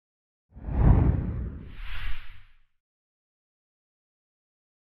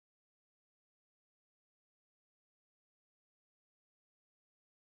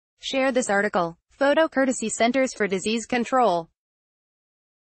Share this article. Photo courtesy Centers for Disease Control.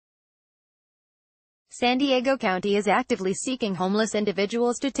 San Diego County is actively seeking homeless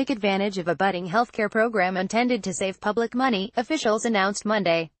individuals to take advantage of a budding healthcare program intended to save public money, officials announced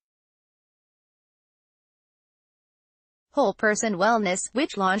Monday. Whole Person Wellness,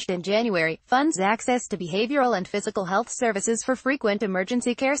 which launched in January, funds access to behavioral and physical health services for frequent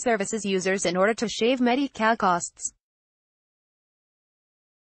emergency care services users in order to shave Medi-Cal costs.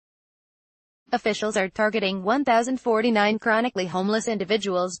 Officials are targeting 1,049 chronically homeless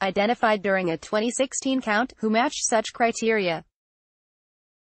individuals identified during a 2016 count, who match such criteria.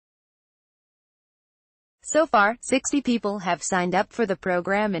 So far, 60 people have signed up for the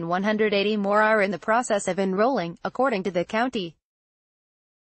program and 180 more are in the process of enrolling, according to the county.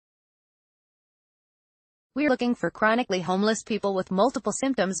 "We're looking for chronically homeless people with multiple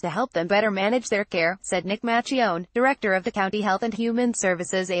symptoms to help them better manage their care," said Nick Macchione, director of the County Health and Human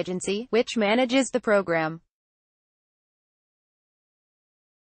Services Agency, which manages the program.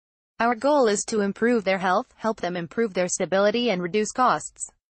 "Our goal is to improve their health, help them improve their stability and reduce costs."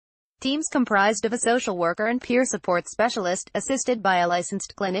 Teams comprised of a social worker and peer support specialist, assisted by a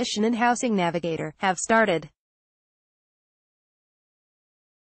licensed clinician and housing navigator, have started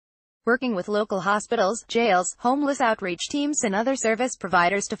working with local hospitals, jails, homeless outreach teams and other service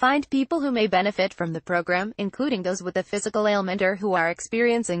providers to find people who may benefit from the program, including those with a physical ailment or who are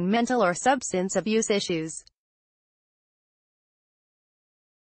experiencing mental or substance abuse issues.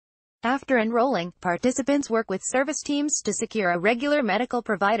 After enrolling, participants work with service teams to secure a regular medical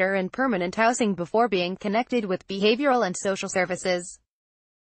provider and permanent housing before being connected with behavioral and social services.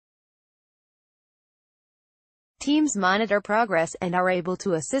 Teams monitor progress and are able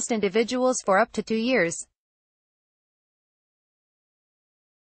to assist individuals for up to 2 years.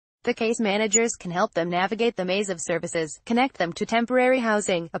 The case managers can help them navigate the maze of services, connect them to temporary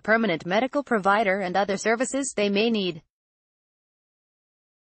housing, a permanent medical provider and other services they may need.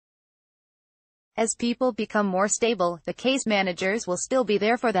 As people become more stable, the case managers will still be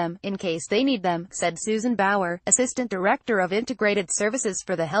there for them, in case they need them, said Susan Bauer, Assistant Director of Integrated Services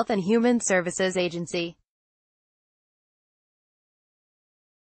for the Health and Human Services Agency.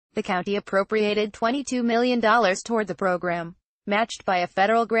 The county appropriated $22 million toward the program. Matched by a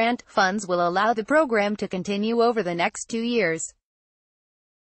federal grant, funds will allow the program to continue over the next 2 years.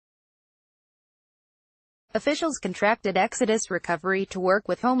 Officials contracted Exodus Recovery to work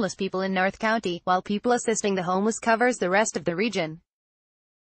with homeless people in North County, while People Assisting the Homeless covers the rest of the region.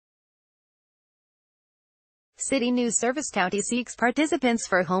 City News Service County Seeks Participants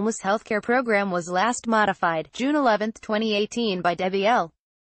for Homeless Healthcare Program was last modified, June 11, 2018 by Debbie L.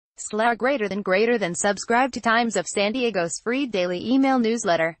 Slayer. Greater than subscribe to Times of San Diego's free daily email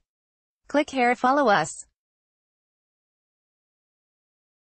newsletter. Click here, follow us.